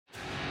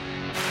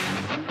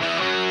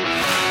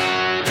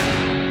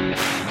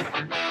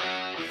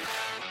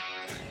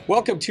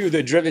Welcome to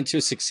the Driven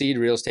to Succeed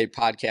Real Estate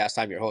Podcast.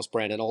 I'm your host,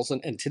 Brandon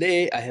Olson, and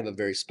today I have a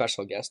very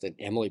special guest,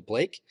 Emily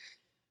Blake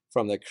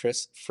from the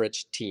Chris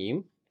Fritch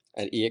team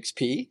at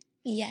EXP.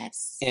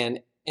 Yes.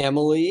 And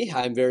Emily,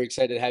 I'm very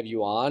excited to have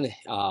you on.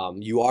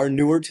 You are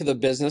newer to the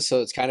business,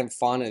 so it's kind of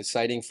fun and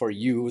exciting for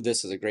you.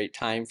 This is a great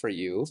time for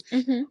you.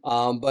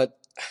 But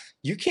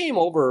you came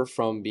over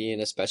from being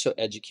a special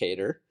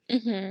educator,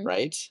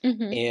 right?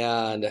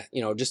 And,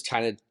 just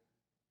kind of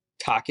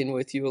talking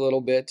with you a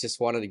little bit,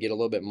 just wanted to get a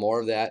little bit more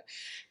of that.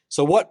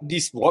 So what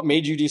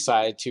made you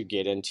decide to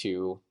get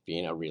into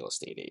being a real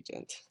estate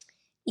agent?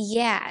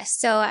 Yeah,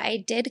 so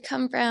I did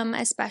come from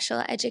a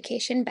special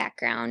education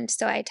background.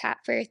 So I taught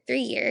for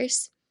 3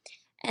 years.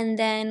 And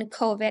then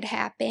COVID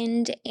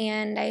happened,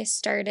 and I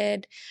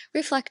started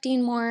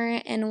reflecting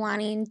more and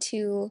wanting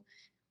to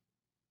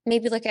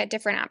maybe look at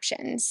different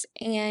options.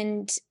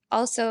 And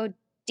also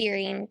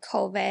during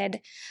COVID,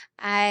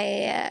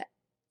 I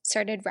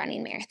started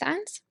running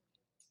marathons.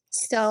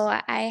 So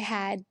I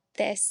had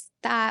this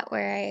thought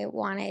where I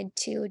wanted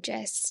to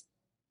just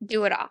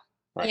do it all,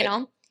 you Right.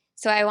 know?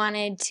 So I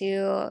wanted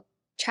to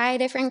try a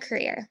different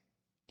career.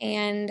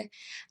 And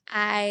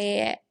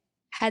I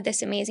had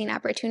this amazing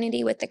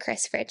opportunity with the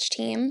Chris Fritch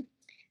team.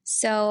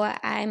 So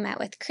I met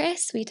with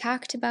Chris, we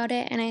talked about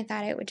it, and I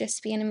thought it would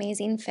just be an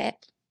amazing fit.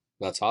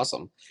 That's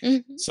awesome.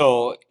 Mm-hmm.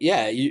 So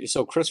yeah,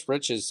 so Chris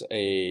Fritch is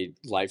a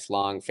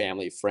lifelong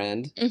family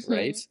friend,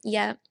 right?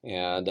 Yeah.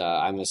 And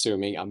I'm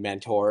assuming a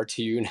mentor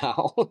to you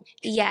now.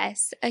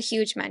 Yes, a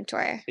huge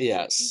mentor.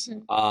 Yes.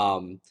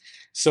 Mhm.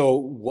 So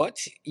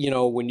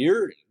when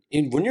you're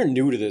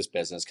new to this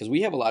business, because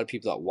we have a lot of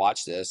people that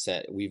watch this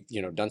that we've,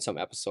 done some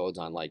episodes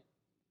on, like,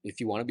 if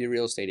you want to be a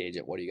real estate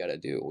agent, what do you got to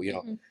do?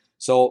 Mhm.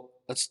 So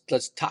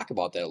let's talk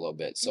about that a little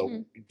bit. So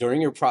Mhm.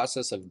 during your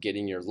process of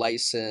getting your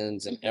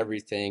license and Mhm.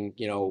 everything,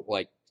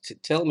 like,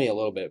 tell me a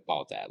little bit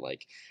about that.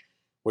 Like,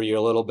 were you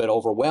a little bit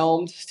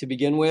overwhelmed to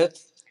begin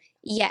with?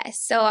 Yes.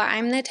 So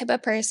I'm the type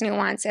of person who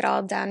wants it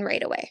all done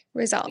right away,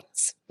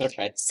 results.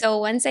 Okay. So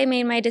once I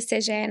made my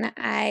decision,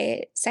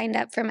 I signed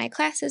up for my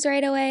classes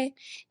right away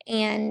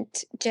and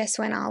just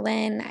went all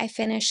in. I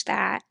finished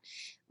that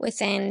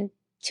within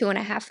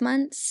 2.5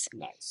 months.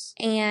 Nice.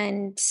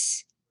 And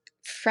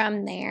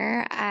from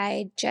there,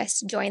 I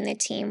just joined the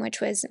team,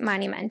 which was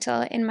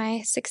monumental in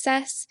my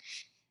success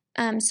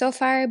so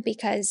far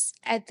because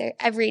at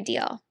every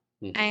deal,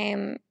 Mhm.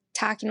 I'm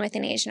talking with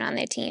an agent on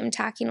the team,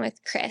 talking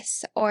with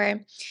Chris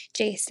or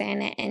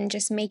Jason, and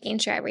just making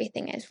sure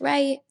everything is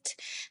right.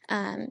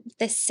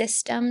 The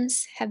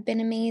systems have been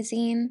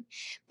amazing,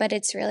 but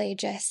it's really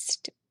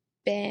just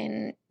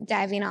been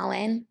diving all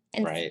in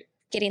and Right.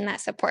 getting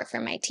that support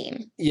from my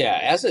team. Yeah,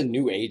 as a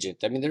new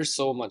agent, I mean, there's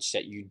so much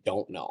that you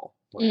don't know,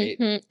 right?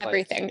 Like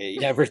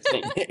Everything.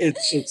 everything.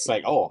 It's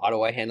like, oh, how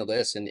do I handle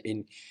this? And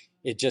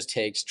it just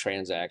takes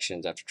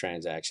transactions after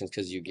transactions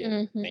because you get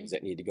things Hmm.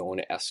 that need to go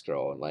into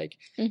escrow and, like,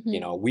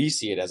 Hmm. we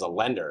see it as a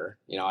lender.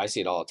 I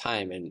see it all the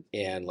time,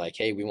 and like,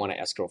 hey, we want to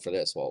escrow for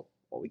this. Well,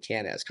 we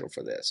can't escrow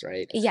for this,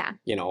 right? Yeah.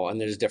 And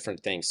there's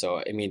different things.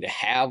 So I mean, to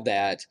have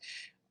that.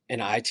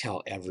 And I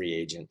tell every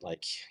agent,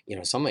 like,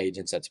 some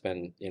agents that's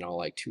been,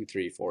 like 2,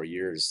 3, 4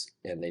 years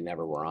and they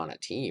never were on a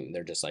team.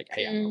 They're just like,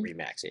 hey, I'm a Mm.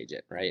 Remax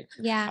agent, right?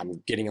 Yeah.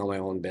 I'm getting on my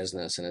own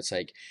business. And it's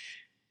like,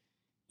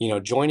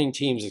 joining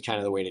teams is kind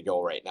of the way to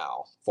go right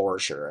now, for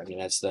sure. I mean,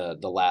 that's the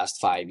last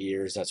 5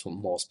 years. That's what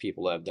most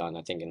people have done.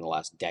 I think in the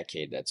last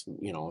decade, that's,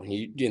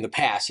 in the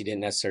past, you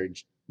didn't necessarily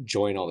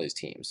join all these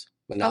teams.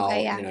 But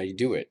Okay. now, Yeah. you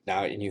do it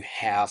now, and you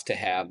have to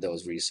have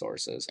those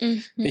resources Hmm.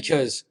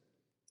 because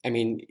I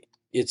mean,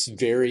 it's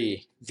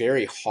very,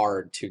 very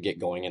hard to get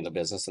going in the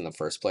business in the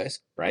first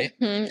place, right?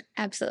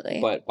 Absolutely.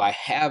 But by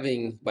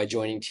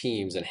joining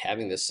teams and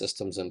having the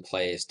systems in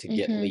place to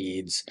get Hmm.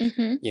 leads,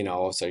 Hmm.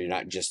 so you're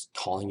not just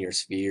calling your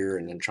sphere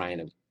and then trying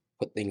to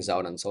put things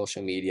out on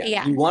social media.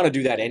 Yeah. You want to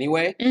do that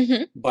anyway,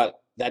 Hmm.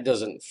 but that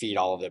doesn't feed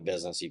all of the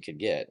business you could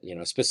get,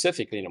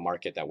 specifically in a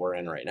market that we're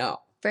in right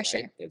now. For Right?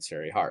 sure. It's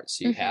very hard.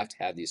 So you have to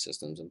have these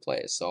systems in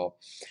place. So,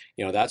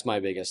 that's my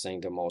biggest thing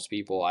to most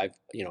people. I've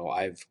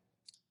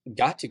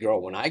got to grow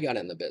when I got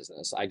in the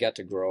business. I got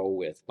to grow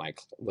with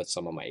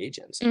some of my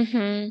agents,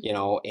 Hmm.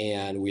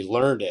 and we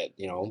learned it,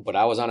 but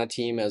I was on a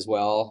team as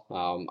well.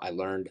 I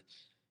learned,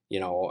 you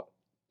know,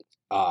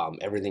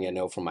 everything I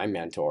know from my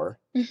mentor.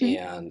 Hmm.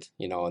 And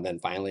then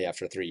finally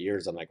after 3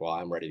 years, I'm like, well,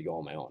 I'm ready to go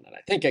on my own. And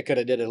I think I could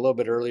have did it a little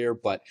bit earlier,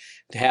 but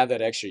to have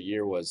that extra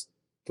year was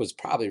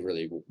probably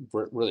really,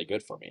 really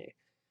good for me.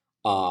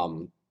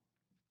 Um,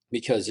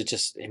 because it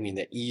just, I mean,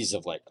 the ease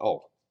of, like,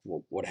 oh,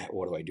 well, what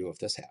do I do if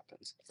this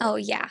happens? Oh,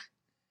 yeah.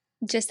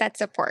 Just that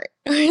support,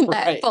 that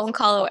Right. phone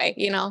call away.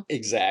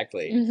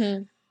 Exactly.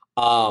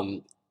 Hmm.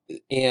 Um,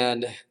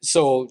 and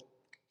so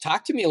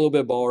talk to me a little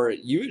bit more.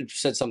 You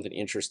said something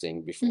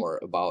interesting before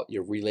about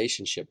your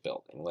relationship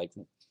building. Like,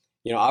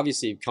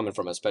 obviously coming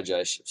from a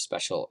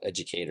special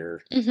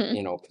educator,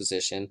 Hmm.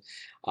 position,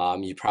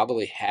 you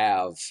probably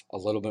have a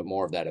little bit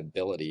more of that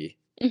ability,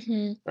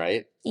 Mm-hmm.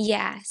 right?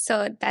 Yeah,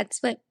 so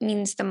that's what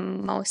means the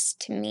most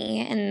to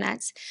me. And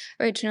that's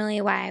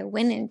originally why I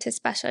went into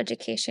special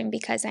education,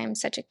 because I'm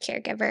such a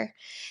caregiver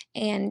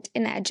and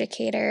an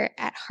educator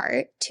at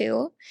heart,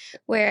 too,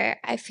 where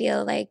I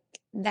feel like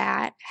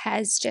that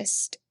has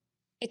just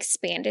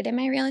expanded in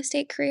my real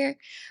estate career,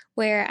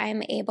 where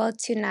I'm able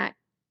to not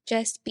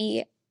just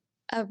be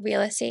a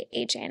real estate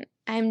agent,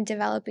 I'm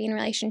developing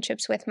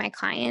relationships with my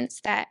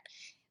clients that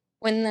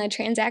when the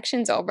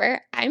transaction's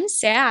over, I'm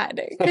sad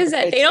because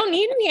Right. they don't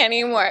need me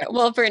anymore.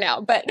 Well, for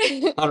now, but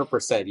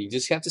 100%. You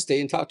just have to stay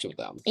in touch with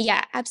them.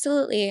 yeah,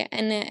 absolutely.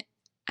 And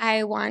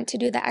I want to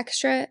do the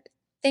extra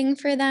thing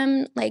for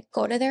them, like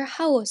go to their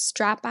house,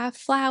 drop off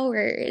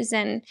flowers,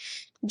 and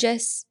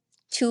just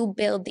to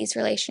build these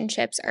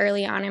relationships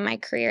early on in my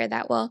career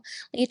that will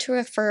lead to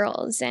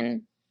referrals.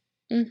 And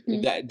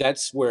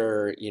That's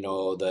where,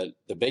 the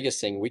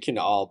biggest thing, we can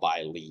all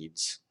buy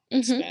leads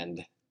and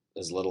spend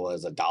as little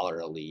as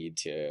 $1 a lead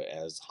to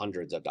as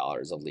hundreds of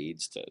dollars of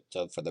leads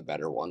for the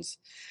better ones.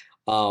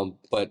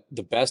 But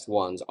the best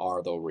ones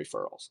are the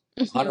referrals,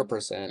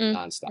 100%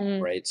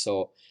 nonstop, right?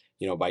 So,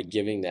 by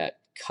giving that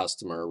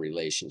customer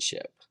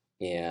relationship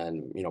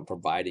and,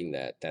 providing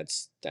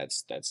that's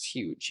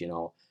huge.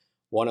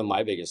 One of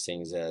my biggest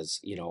things as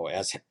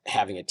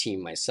having a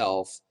team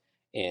myself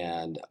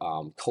and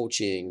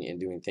coaching and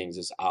doing things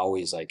is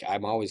always like,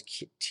 I'm always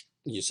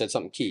you said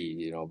something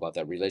key, about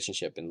that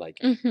relationship and like,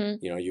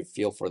 you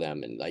feel for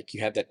them and like you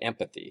have that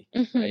empathy,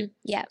 right?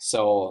 Yeah.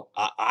 So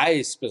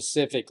I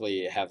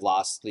specifically have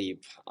lost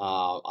sleep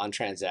on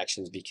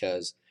transactions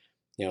because,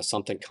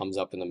 something comes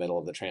up in the middle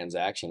of the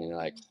transaction and you're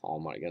like, how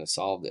am I going to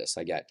solve this?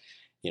 I got,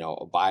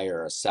 a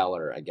buyer, a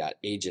seller, I got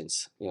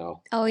agents,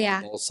 Oh, yeah.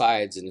 on both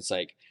sides. And it's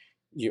like,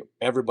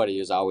 everybody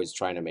is always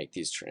trying to make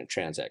these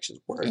transactions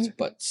work,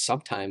 but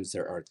sometimes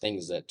there are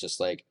things that just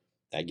like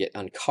that get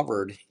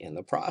uncovered in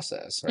the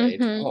process, right?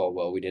 Oh,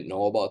 well, we didn't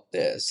know about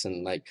this.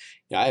 And like,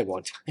 I had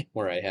one time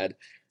where I had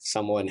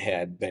someone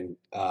had been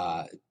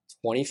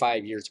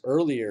 25 years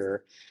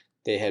earlier,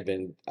 they had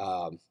been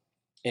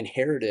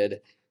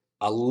inherited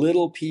a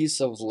little piece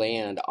of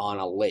land on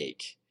a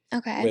lake.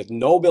 Okay. With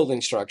no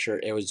building structure.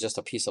 It was just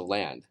a piece of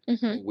land.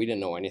 We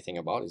didn't know anything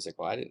about it. He's like,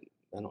 well, I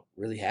don't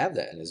really have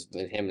that. And it's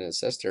him and his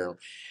sister,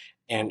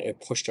 and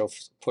it pushed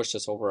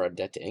us over our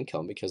debt to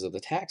income because of the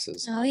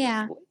taxes. Oh,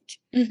 yeah.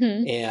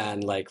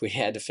 And like we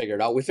had to figure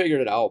it out. We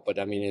figured it out, but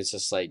I mean, it's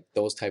just like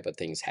those type of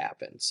things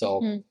happen.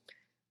 So,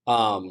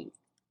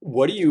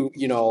 what do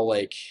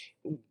like,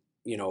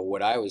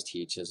 what I always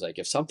teach is like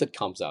if something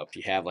comes up,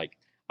 you have like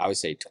I would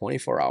say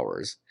 24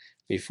 hours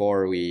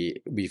before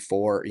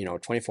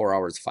 24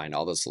 hours to find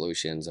all the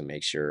solutions and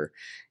make sure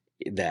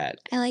that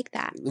I like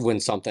that when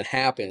something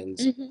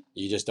happens,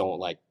 you just don't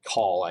like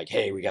call like,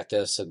 hey, we got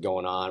this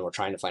going on, we're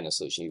trying to find a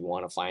solution. You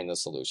want to find the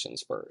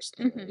solutions first.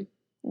 Right?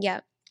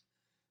 Yep.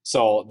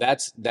 So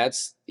that's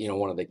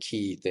one of the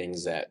key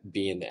things, that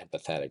being the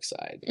empathetic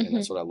side, and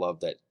that's what I love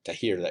to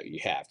hear that you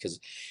have,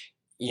 because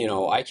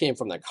I came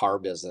from the car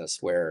business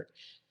where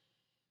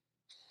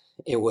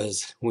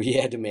we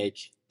had to make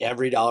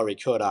every dollar we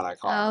could on a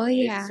car. Oh, right?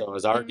 yeah. So it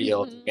was our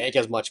deal to make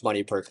as much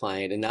money per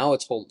client. And now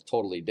it's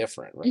totally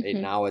different, right?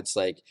 Now it's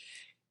like,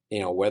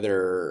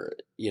 whether,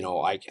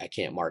 I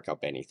can't mark up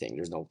anything.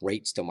 There's no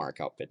rates to mark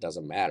up. It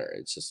doesn't matter.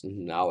 It's just,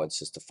 now it's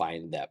just to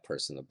find that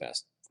person the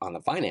best on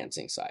the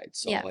financing side.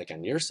 So like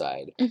on your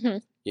side,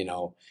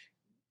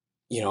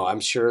 I'm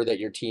sure that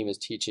your team is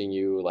teaching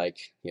you like,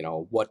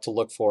 what to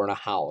look for in a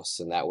house,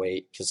 and that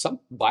way, because some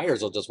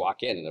buyers will just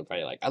walk in and they're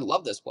probably like, I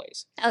love this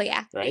place. Oh,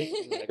 yeah. Right?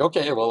 Like,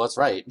 okay, well, that's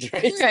right.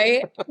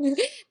 Right.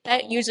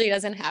 That usually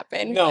doesn't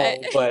happen. No,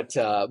 but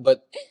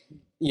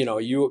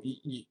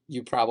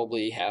you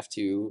probably have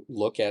to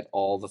look at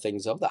all the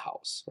things of the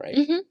house, right?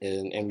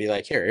 And be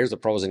like, here's the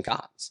pros and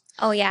cons.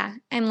 Oh, yeah.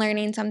 I'm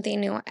learning something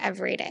new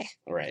every day.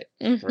 Right.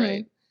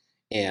 Right.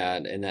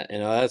 And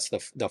that's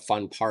the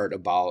fun part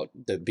about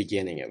the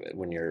beginning of it,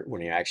 when you're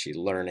actually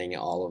learning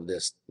all of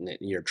this,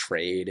 your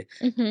trade,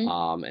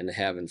 and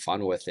having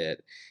fun with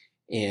it,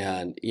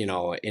 and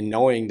in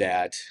knowing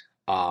that,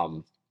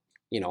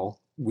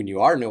 when you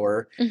are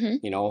newer,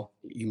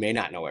 you may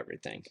not know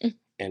everything,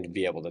 and to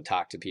be able to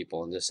talk to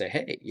people and just say,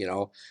 hey,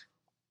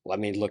 let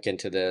me look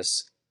into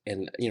this,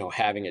 and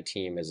having a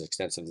team as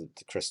extensive as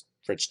the Chris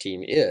Fritch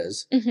team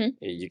is,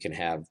 you can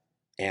have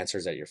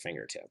answers at your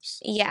fingertips.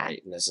 Yeah.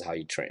 Right? And this is how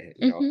you train,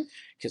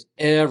 because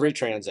every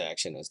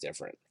transaction is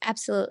different.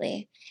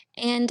 Absolutely.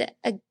 And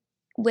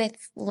with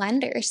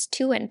lenders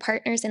too, and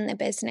partners in the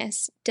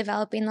business,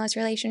 developing those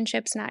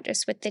relationships, not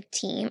just with the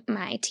team,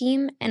 my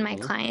team and my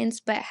clients,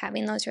 but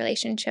having those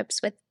relationships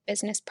with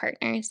business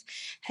partners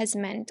has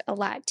meant a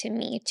lot to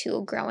me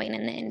too, growing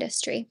in the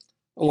industry.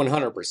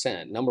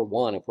 100%. Number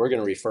one, if we're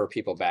going to refer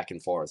people back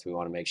and forth, we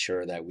want to make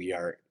sure that we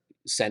are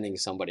sending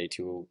somebody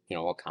to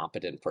a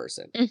competent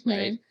person,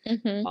 right?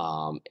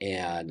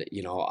 And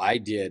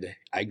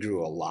I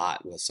grew a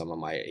lot with some of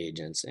my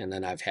agents, and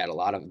then I've had a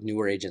lot of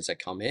newer agents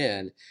that come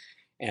in,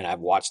 and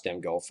I've watched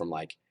them go from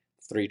like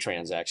 3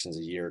 transactions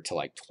a year to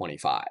like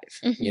 25,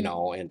 you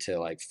know, into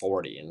like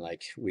 40. And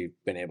like we've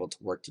been able to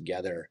work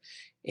together.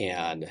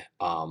 And,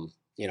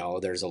 you know,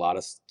 there's a lot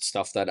of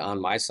stuff that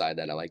on my side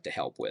that I like to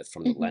help with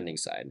from the lending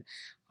side.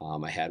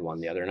 I had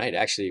one the other night.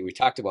 Actually, we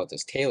talked about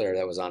this. Taylor,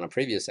 that was on a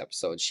previous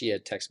episode, she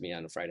had texted me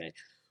on a Friday night.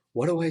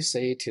 What do I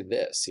say to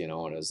this? You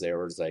know, and as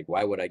there was like,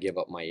 why would I give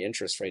up my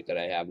interest rate that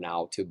I have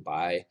now to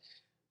buy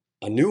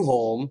a new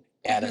home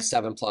at a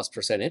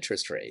 7+%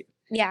 interest rate?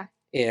 Yeah.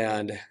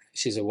 And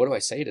she said, what do I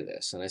say to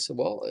this? And I said,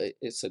 well,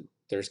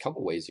 there's a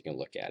couple ways you can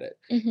look at it.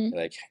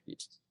 Like,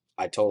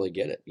 I totally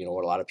get it. You know,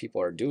 what a lot of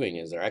people are doing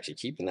is they're actually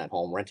keeping that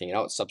home, renting it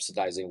out,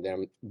 subsidizing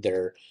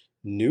their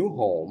new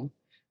home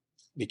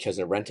because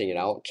they're renting it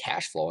out,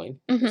 cash flowing.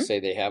 Say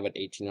they have an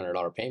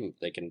 $1,800 payment,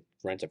 they can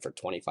rent it for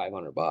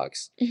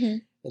 $2,500.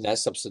 And that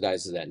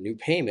subsidizes that new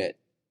payment,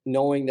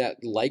 knowing that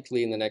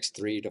likely in the next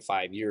 3 to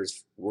 5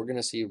 years, we're going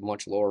to see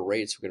much lower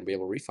rates. We're going to be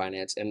able to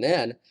refinance. And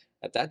then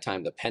at that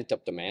time, the pent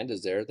up demand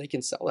is there. They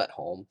can sell that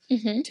home,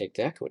 take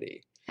the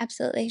equity.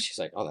 Absolutely. She's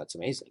like, oh, that's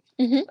amazing.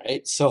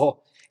 Right.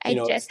 So, I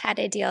just had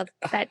a deal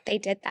that they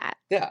did that.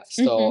 Yeah.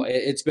 So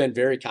it's been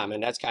very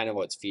common. That's kind of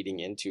what's feeding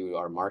into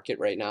our market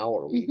right now,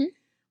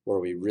 where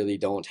we really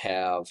don't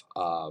have,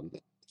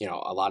 you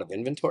know, a lot of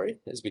inventory,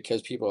 is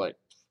because people are like,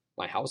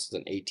 my house is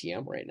an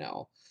ATM right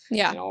now.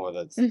 Yeah. You know,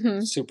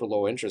 the super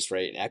low interest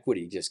rate and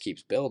equity just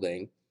keeps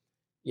building.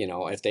 You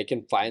know, if they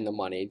can find the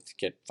money to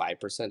get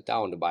 5%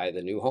 down to buy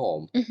the new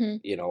home,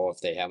 you know, if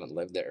they haven't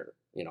lived there,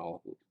 you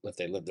know, if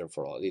they lived there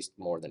for at least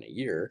more than a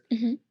year,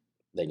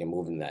 they can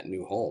move in that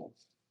new home.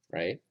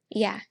 Right.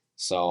 Yeah.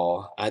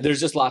 So there's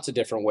just lots of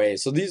different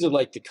ways. So these are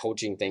like the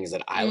coaching things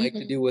that I like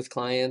to do with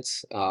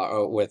clients,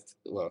 or with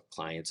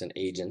clients and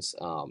agents,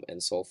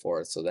 and so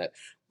forth, so that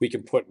we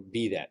can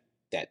be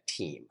that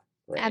team.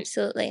 Right.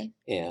 Absolutely.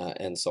 Yeah.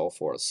 And so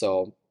forth.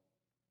 So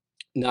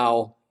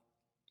now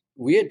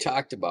we had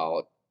talked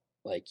about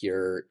like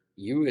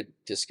you had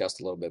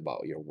discussed a little bit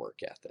about your work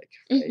ethic,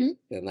 right?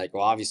 And like,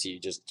 well, obviously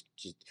did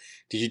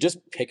you just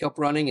pick up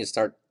running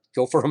and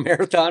go for a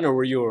marathon, or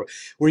were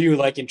you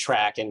like in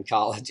track in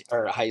college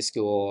or high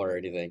school or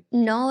anything?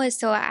 No,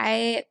 so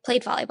I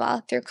played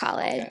volleyball through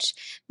college,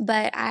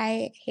 but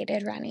I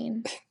hated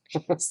running.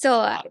 So a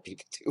lot of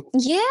people do.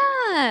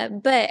 Yeah,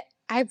 but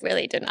I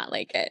really did not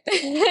like it.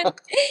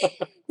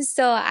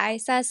 So I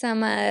saw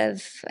some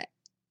of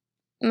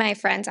my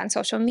friends on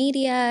social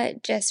media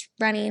just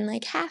running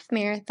like half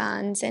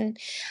marathons, and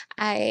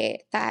I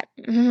thought,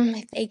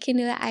 if they can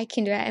do it, I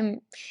can do it.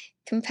 I'm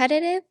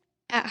competitive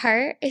at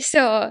heart,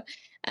 so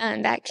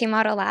that came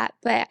out a lot.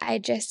 But I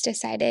just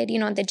decided, you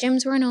know, the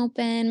gyms weren't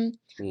open.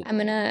 I'm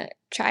gonna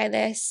try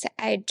this.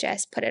 I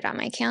just put it on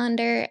my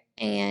calendar,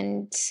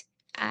 and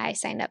I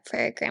signed up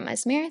for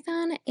Grandma's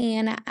Marathon,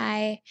 and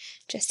I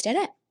just did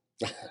it.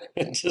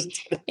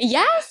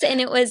 Yes, and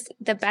it was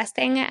the best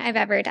thing I've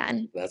ever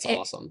done. That's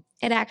awesome.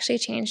 It actually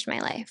changed my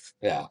life.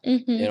 Yeah.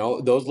 You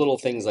know, those little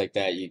things like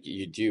that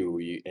you do,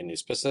 and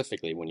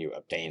specifically when you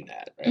obtain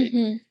that,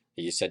 right?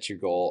 You set your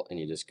goal and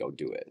you just go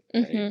do it,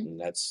 right? And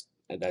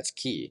that's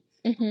key.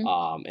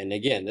 And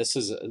again, this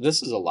is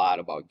a lot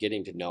about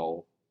getting to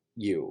know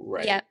you,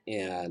 right? Yep.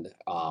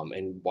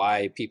 And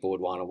why people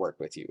would want to work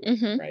with you,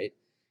 right?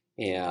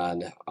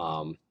 And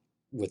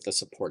with the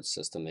support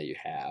system that you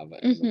have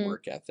and the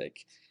work ethic.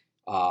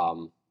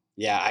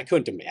 Yeah, I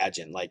couldn't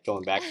imagine like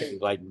going back to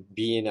like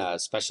being a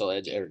special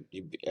ed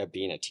or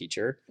being a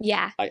teacher.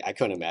 Yeah. I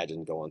couldn't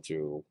imagine going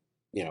through,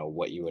 you know,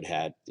 what you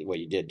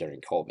did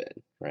during COVID,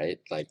 right?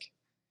 Like,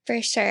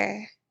 for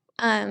sure.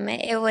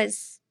 It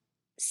was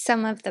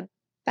some of the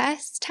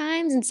best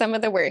times and some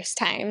of the worst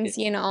times,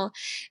 you know,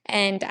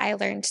 and I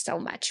learned so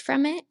much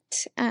from it.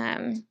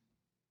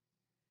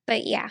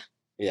 But yeah.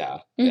 Yeah.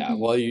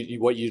 Well,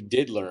 what you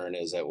did learn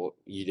is that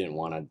you didn't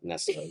want to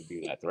necessarily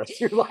do that the rest of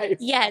your life.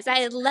 Yes,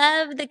 I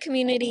love the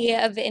community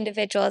of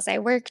individuals I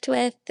worked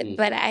with,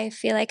 but I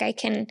feel like I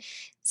can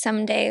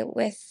someday,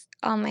 with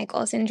all my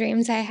goals and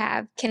dreams I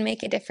have, can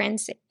make a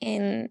difference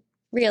in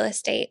real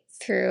estate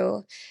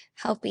through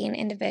helping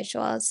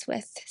individuals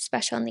with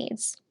special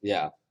needs.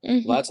 Yeah.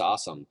 Well, that's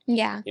awesome.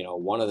 Yeah. You know,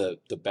 one of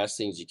the best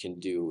things you can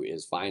do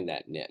is find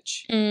that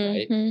niche,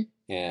 right?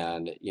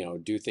 And, you know,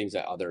 do things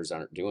that others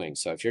aren't doing.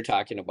 So if you're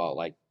talking about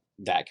like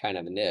that kind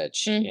of a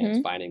niche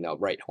and finding the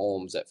right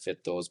homes that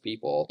fit those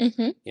people,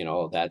 you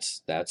know,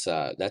 that's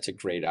a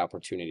great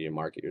opportunity to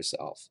market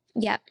yourself.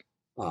 Yep.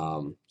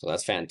 So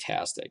that's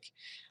fantastic.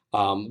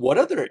 What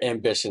other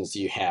ambitions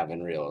do you have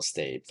in real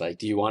estate? Like,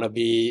 do you want to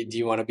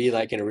be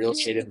like a real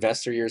estate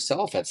investor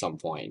yourself at some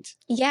point?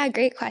 Yeah,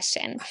 great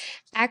question.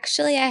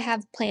 Actually, I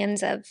have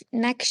plans of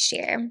next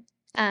year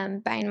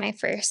buying my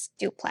first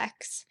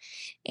duplex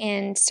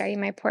and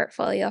starting my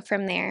portfolio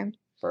from there.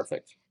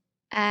 Perfect.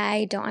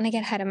 I don't want to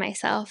get ahead of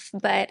myself,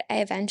 but I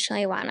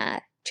eventually want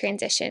to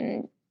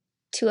transition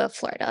to a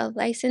Florida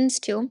license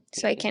too,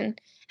 so I can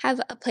have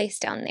a place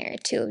down there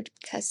too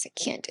because I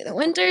can't do the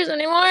winters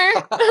anymore.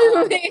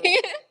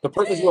 The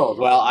perfect world.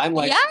 Well, I'm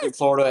like Yes.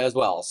 Florida as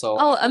well. So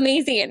Oh,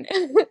 amazing.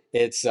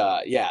 it's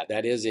yeah,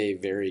 that is a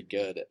very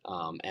good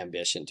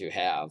ambition to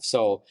have.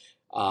 So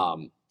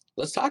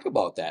let's talk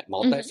about that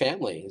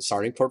multifamily and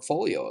starting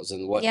portfolios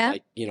and what, Yeah.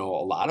 like, you know,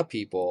 a lot of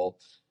people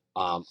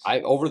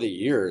I over the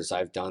years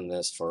I've done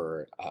this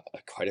for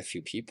quite a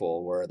few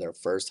people where their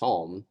first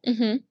home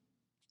Mm-hmm.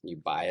 you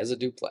buy as a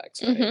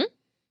duplex, right? Mm-hmm.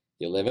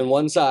 You live in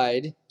one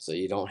side, so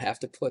you don't have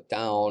to put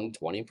down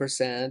 20%.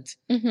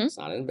 Mm-hmm. It's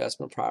not an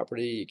investment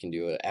property. You can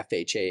do a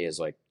FHA is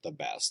like the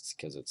best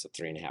because it's a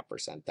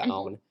 3.5%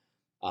 down.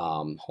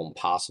 Home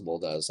Possible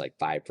does like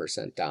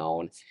 5%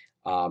 down.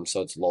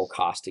 So it's low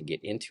cost to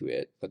get into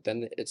it, but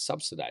then it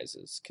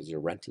subsidizes because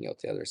you're renting out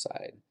the other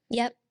side.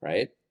 Yep.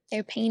 Right?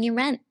 They're paying you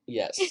rent.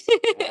 Yes.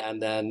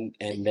 and then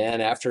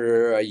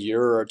after a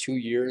year or 2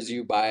 years,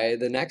 you buy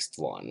the next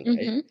one,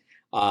 right?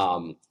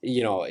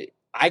 You know,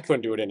 I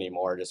couldn't do it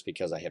anymore just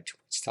because I have too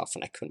much stuff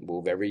and I couldn't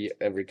move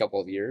every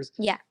couple of years.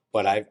 Yeah.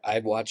 But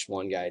I've watched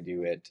one guy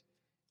do it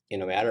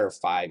in a matter of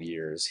 5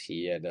 years.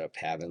 He ended up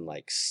having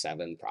like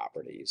 7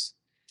 properties.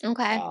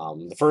 Okay.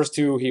 The first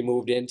 2 he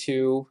moved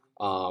into,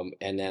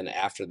 and then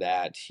after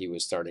that he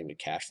was starting to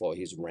cash flow.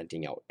 He was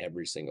renting out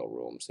every single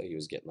room, so he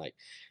was getting like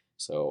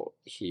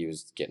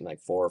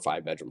 4 or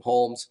 5 bedroom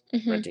homes,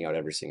 renting out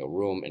every single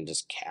room, and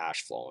just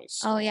cash flowing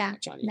so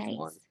much on each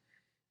one.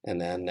 And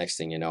then next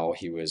thing you know,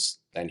 he was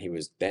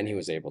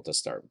able to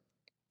start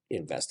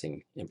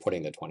investing and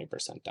putting the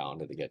 20% down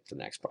to get the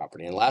next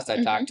property. And last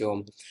I talked to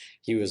him,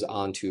 he was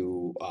on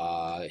to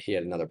he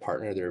had another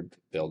partner. They're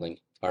building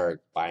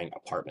or buying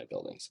apartment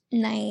buildings.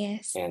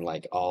 Nice. And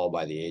like all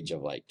by the age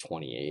of like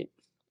 28.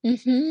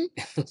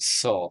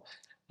 So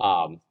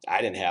I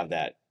didn't have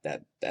that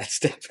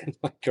step in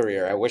my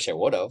career. I wish I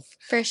would have.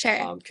 For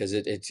sure. Because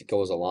it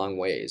goes a long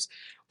ways.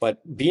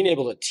 But being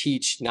able to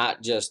teach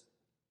not just,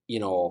 you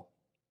know,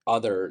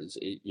 others,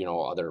 you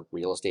know, other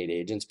real estate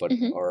agents, but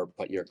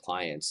your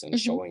clients and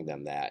showing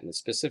them that. And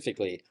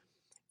specifically,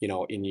 you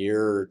know, in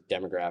your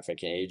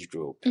demographic and age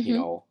group, you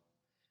know,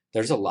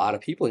 there's a lot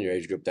of people in your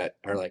age group that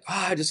are like,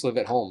 oh, I just live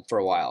at home for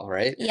a while,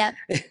 right? Yep.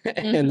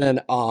 And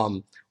then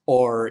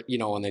or, you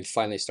know, when they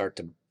finally start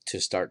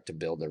to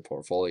build their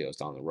portfolios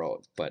down the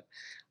road. But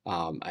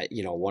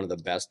you know, one of the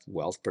best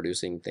wealth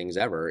producing things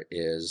ever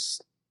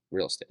is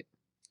real estate.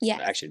 Yeah.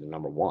 Actually, the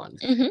number one.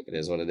 It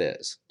is what it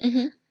is.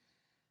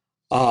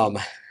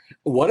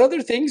 What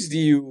other things do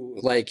you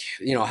like,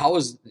 you know,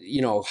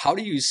 how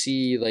do you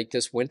see like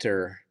this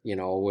winter, you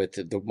know, with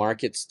the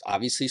markets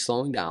obviously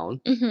slowing down,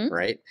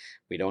 right?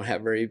 We don't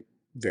have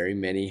very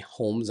many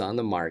homes on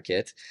the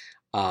market.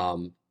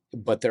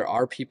 But there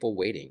are people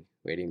waiting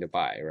to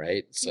buy,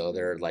 right? So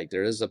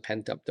there is a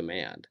pent up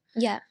demand.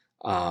 Yeah.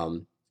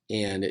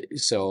 And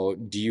so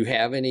do you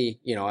have any,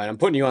 you know, and I'm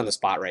putting you on the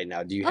spot right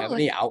now. Do you have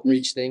any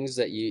outreach things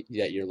that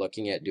you're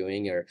looking at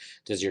doing, or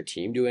does your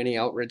team do any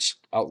outreach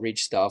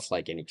stuff,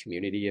 like any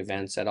community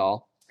events at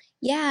all?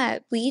 Yeah,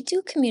 we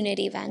do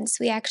community events.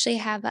 We actually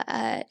have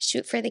a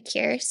Shoot for the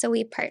Cure. So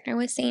we partner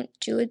with St.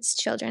 Jude's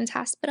Children's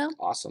Hospital.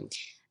 Awesome.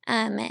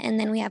 And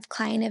then we have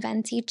client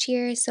events each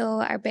year.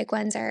 So our big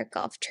ones are a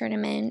golf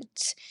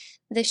tournament,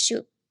 the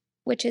Shoot,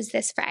 which is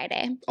this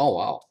Friday. Oh,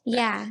 wow.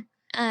 Yeah.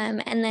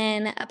 And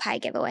then a pie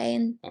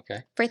giveaway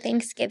for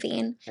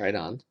Thanksgiving. Right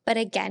on. But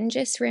again,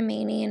 just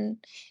remaining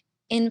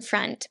in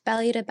front,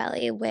 belly to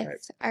belly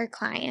with our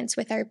clients,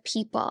 with our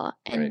people,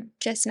 and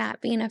just not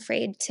being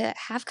afraid to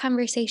have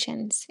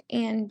conversations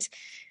and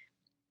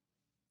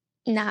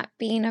not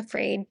being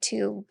afraid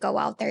to go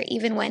out there,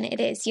 even when it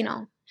is, you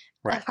know,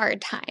 a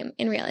hard time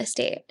in real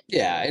estate.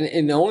 Yeah,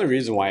 and the only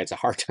reason why it's a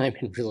hard time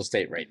in real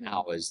estate right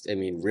now is, I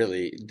mean,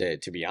 really,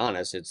 to be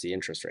honest, it's the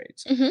interest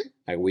rates.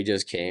 Like, we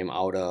just came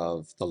out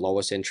of the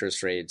lowest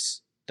interest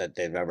rates that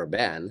they've ever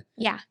been.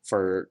 Yeah.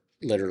 For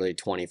literally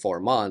 24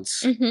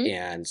 months,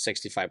 and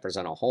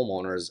 65% of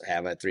homeowners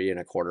have a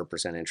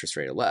 3.25% interest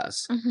rate or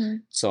less.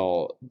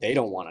 So they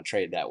don't want to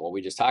trade that. What we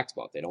just talked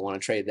about, they don't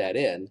want to trade that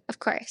in, of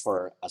course,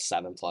 for a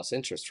 7+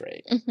 interest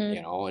rate.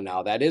 You know, and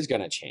now that is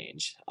going to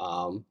change.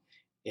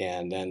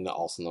 And then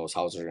also those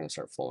houses are going to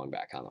start flowing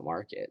back on the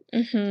market.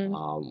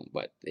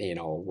 But, you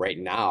know, right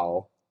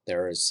now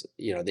there's,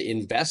 you know, the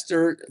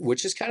investor,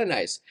 which is kind of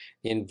nice.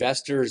 The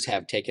investors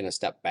have taken a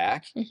step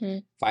back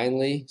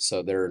finally.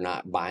 So they're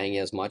not buying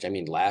as much. I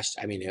mean,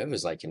 it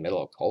was like in the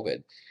middle of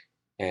COVID,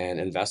 and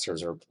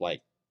investors are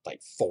like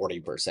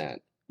 40%.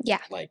 Yeah.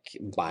 Like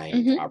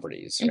buying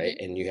properties, right?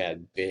 And you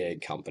had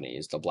big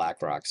companies, the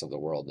BlackRocks of the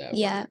world, that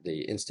were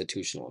the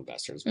institutional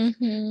investors.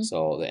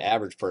 So the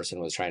average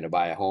person was trying to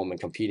buy a home and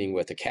competing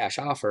with a cash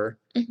offer,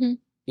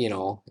 you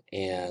know,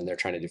 and they're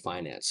trying to do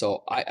finance.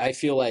 So I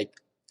feel like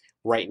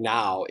right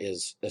now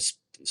is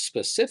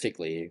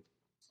specifically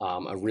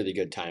a really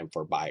good time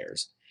for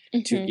buyers.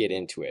 to get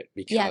into it,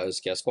 because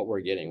guess what we're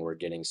getting? We're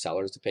getting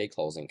sellers to pay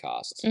closing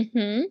costs.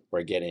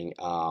 We're getting,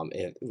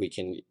 if we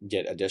can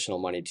get additional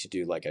money to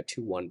do like a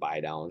 2-1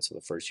 buy down. So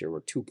the first year we're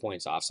 2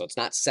 points off. So it's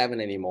not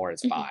 7 anymore,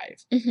 it's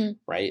 5,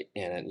 right?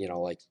 And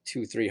like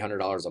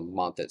 $200-300 a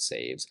month it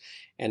saves.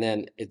 And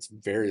then it's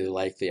very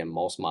likely in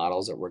most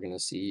models that we're going to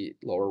see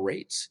lower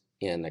rates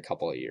in a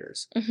couple of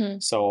years.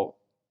 So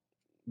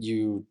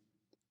you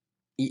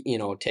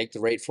take the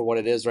rate for what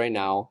it is right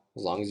now,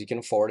 as long as you can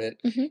afford it,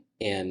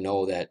 and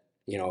know that,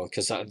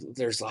 because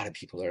there's a lot of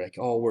people that are like,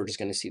 oh, we're just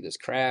going to see this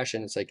crash.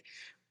 And it's like,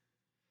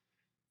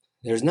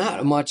 there's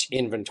not much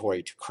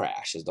inventory to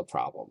crash is the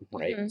problem,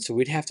 right? So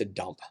we'd have to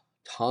dump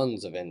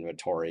tons of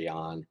inventory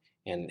on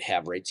and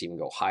have rates even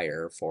go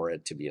higher for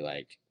it to be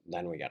like,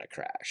 then we got to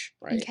crash,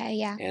 right? Okay,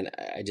 yeah. And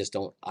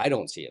I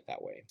don't see it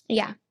that way.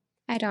 Yeah,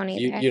 I don't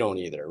either. You don't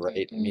either,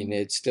 right? I mean,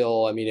 it's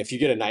still, if you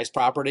get a nice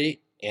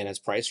property and it's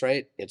priced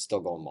right, it's still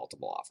going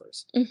multiple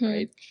offers,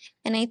 right?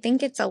 And I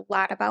think it's a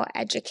lot about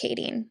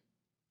educating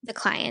the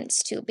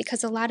clients too,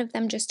 because a lot of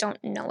them just don't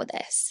know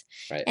this.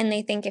 Right. And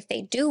they think if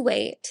they do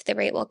wait, the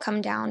rate will come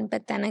down.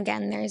 But then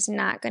again, there's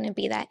not going to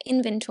be that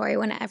inventory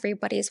when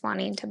everybody's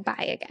wanting to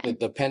buy again.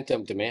 The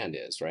pent-up demand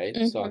is, right?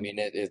 So,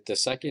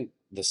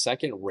 the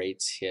second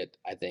rates hit,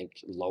 I think,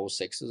 low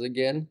 6s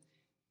again,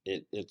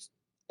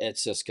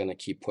 it's just going to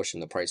keep pushing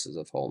the prices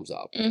of homes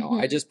up.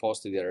 I just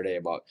posted the other day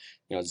about,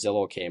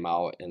 Zillow came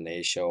out and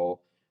they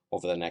show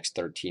over the next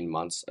 13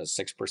 months a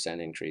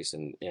 6% increase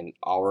in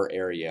our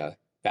area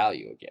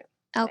value again.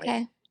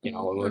 Okay. Right?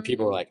 When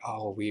people are like,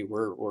 oh,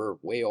 we're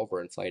way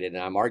overinflated, and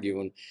I'm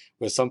arguing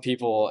with some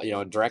people,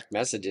 direct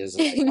messages,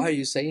 like, why are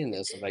you saying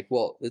this? I'm like,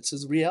 well, this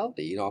is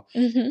reality,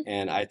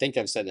 and I think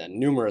I've said that in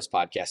numerous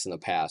podcasts in the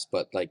past,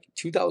 but like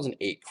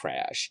 2008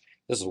 crash,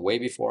 this is way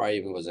before I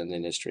even was in the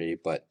industry,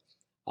 but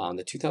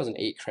the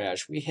 2008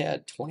 crash, we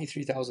had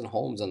 23,000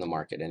 homes on the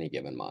market any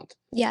given month.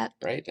 Yeah.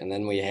 Right. And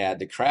then we had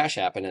the crash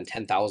happen and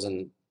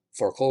 10,000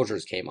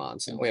 foreclosures came on.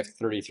 So we have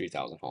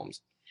 33,000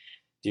 homes.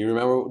 Do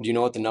you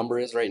know what the number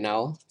is right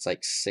now? It's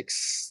like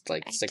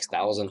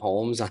 6,000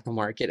 homes on the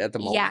market at the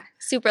moment. Yeah,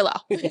 super low.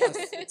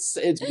 Yes,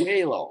 it's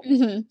way low.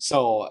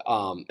 So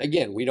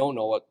again, we don't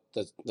know what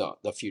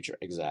the future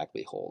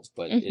exactly holds,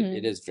 but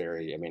it is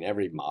very,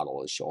 every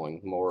model is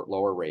showing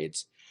lower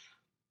rates,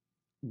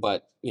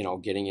 but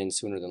getting in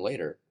sooner than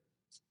later.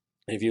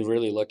 And if you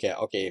really look at,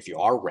 okay, if you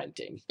are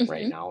renting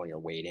right now and you're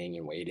waiting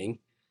and waiting,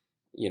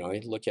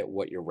 look at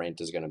what your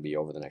rent is going to be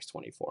over the next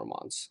 24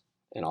 months.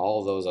 And all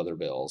of those other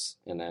bills,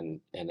 and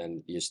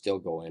then you still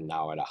go in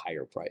now at a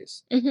higher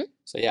price.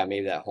 So yeah,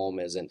 maybe that home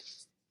isn't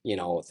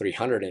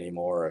 300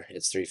 anymore,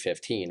 it's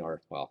 315,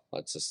 or well,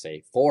 let's just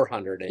say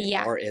 400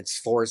 anymore, it's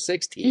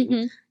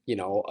 416.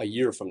 A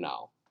year from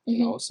now,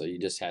 so you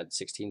just had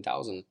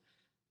 16,000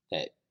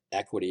 that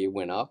equity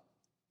went up,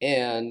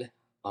 and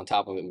on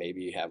top of it,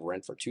 maybe you have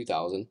rent for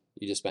 2,000.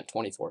 You just spent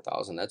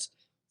 24,000. That's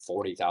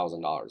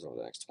 $40,000 over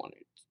the next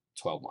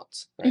 12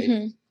 months,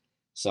 right?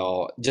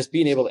 So just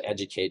being able to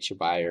educate your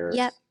buyer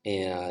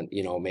and,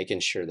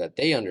 making sure that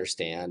they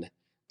understand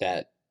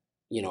that,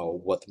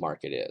 what the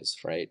market is,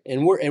 right?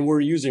 And we're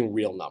using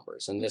real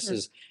numbers. And this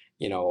is,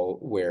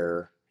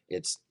 where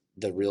it's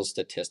the real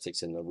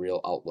statistics and the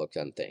real outlook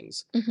on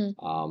things.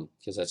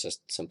 Because that's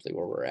just simply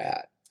where we're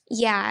at.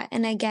 Yeah.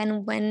 And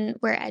again, when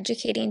we're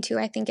educating too,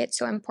 I think it's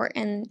so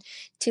important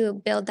to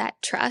build that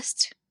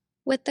trust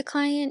with the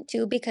client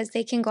too, because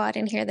they can go out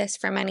and hear this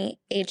from any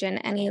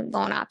agent, any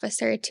loan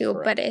officer too.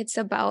 Correct. But it's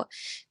about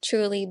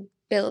truly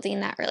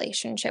building that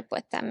relationship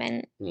with them,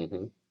 and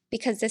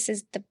because this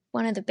is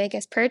one of the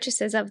biggest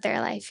purchases of their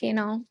life,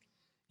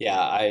 Yeah,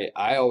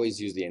 I always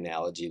use the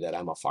analogy that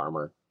I'm a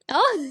farmer.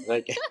 Oh,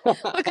 like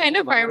what kind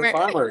of farmer? I'm a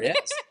farmer,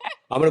 yes.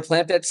 I'm going to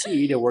plant that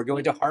seed and we're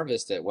going to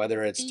harvest it,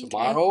 whether it's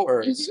tomorrow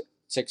or it's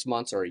 6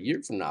 months or a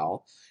year from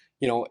now.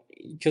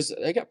 Because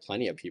I got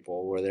plenty of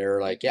people where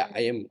they're like, yeah,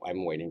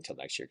 I'm waiting till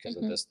next year because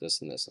of this,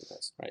 and this, and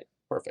this, right?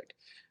 Perfect.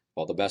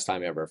 Well, the best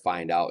time ever,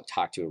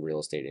 talk to a real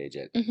estate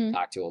agent,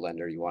 talk to a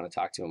lender you want to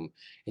talk to them,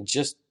 and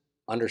just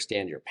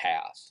understand your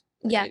path.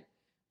 Right? Yeah.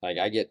 Like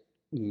I get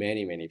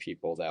many, many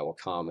people that will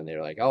come and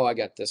they're like, oh, I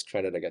got this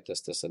credit, I got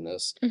this, and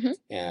this.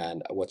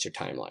 And what's your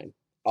timeline?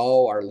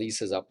 Oh, our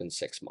lease is up in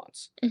 6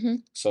 months.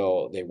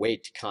 So they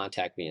wait to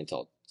contact me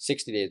until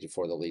 60 days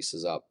before the lease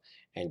is up.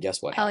 And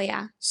guess what happened? Oh,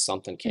 yeah.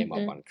 Something came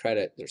up on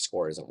credit. Their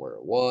score isn't where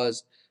it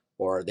was,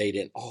 or they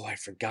didn't. Oh, I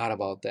forgot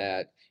about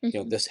that.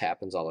 This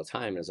happens all the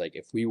time. It's like,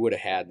 if we would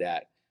have had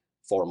that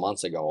 4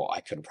 months ago, I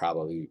could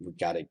probably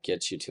got to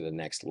get you to the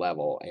next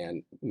level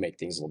and make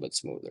things a little bit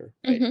smoother,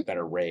 right?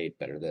 Better rate,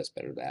 better this,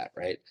 better that,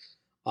 right?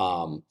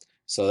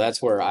 So that's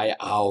where I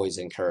always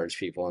encourage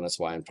people, and that's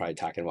why I'm probably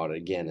talking about it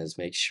again, is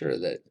make sure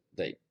that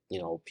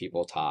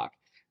people talk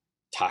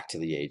to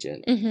the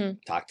agent,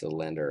 talk to the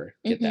lender,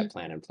 get that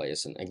plan in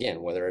place. And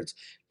again, whether it's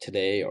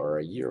today or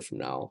a year from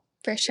now,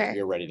 for sure,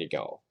 you're ready to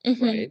go,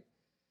 right?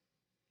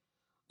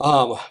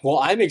 Well,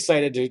 I'm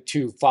excited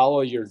to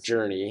follow your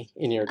journey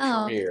in your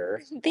Oh,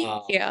 career,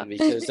 thank you.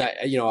 because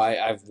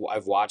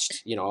I've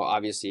watched,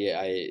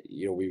 obviously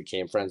we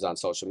became friends on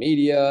social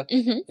media,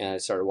 Hmm. and I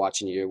started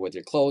watching you with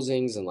your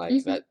closings and like Hmm.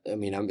 that. I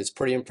mean, it's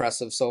pretty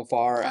impressive so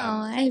far. Oh,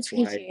 I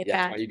appreciate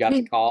That's why that. you got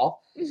the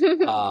call.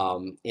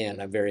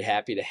 And I'm very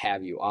happy to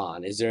have you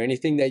on. Is there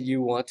anything that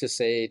you want to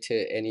say to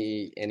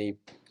any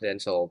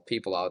potential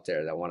people out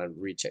there that want to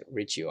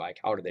reach you? Like,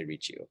 how do they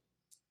reach you?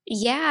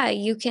 Yeah,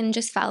 you can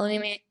just follow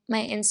me.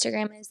 My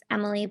Instagram is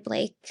Emily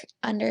Blake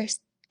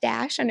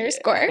Yeah,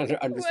 underscore.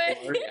 What?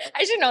 underscore.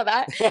 I should know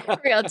that. Yeah.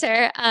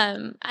 Realtor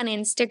on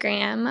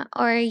Instagram.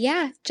 Or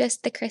yeah,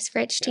 just the Chris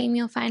Fritch Yeah. team.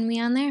 You'll find me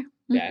on there.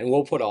 Yeah, and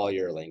we'll put all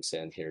your links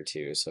in here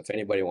too. So if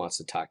anybody wants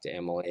to talk to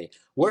Emily,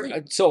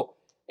 Mhm.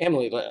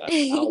 Emily,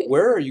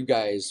 where are you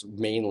guys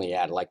mainly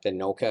at? Like the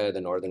NOCA, the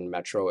Northern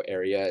Metro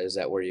area, is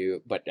that where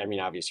you? But I mean,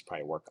 obviously, you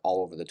probably work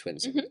all over the Twin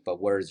Cities. Mhm. But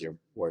where's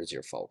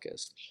your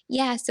focus?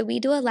 Yeah, so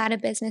we do a lot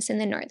of business in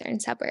the northern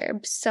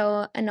suburbs.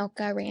 So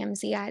Anoka,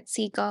 Ramsey,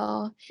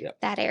 Otsego, Yep,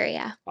 that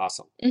area.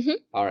 awesome. Hmm.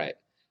 All right.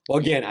 Well,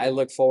 again, I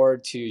look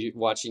forward to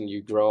watching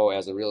you grow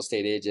as a real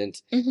estate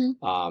agent, Hmm.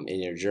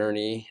 in your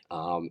journey.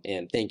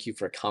 And thank you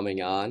for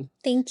coming on.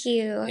 Thank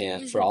you.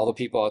 And for all the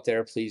people out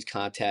there, please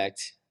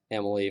contact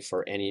Emily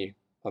for any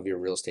of your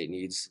real estate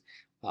needs.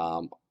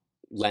 Um,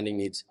 Lending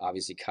needs,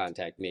 obviously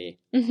contact me.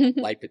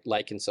 Like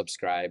and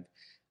subscribe.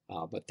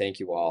 But thank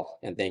you all,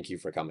 and thank you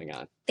for coming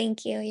on.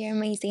 Thank you. You're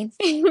amazing.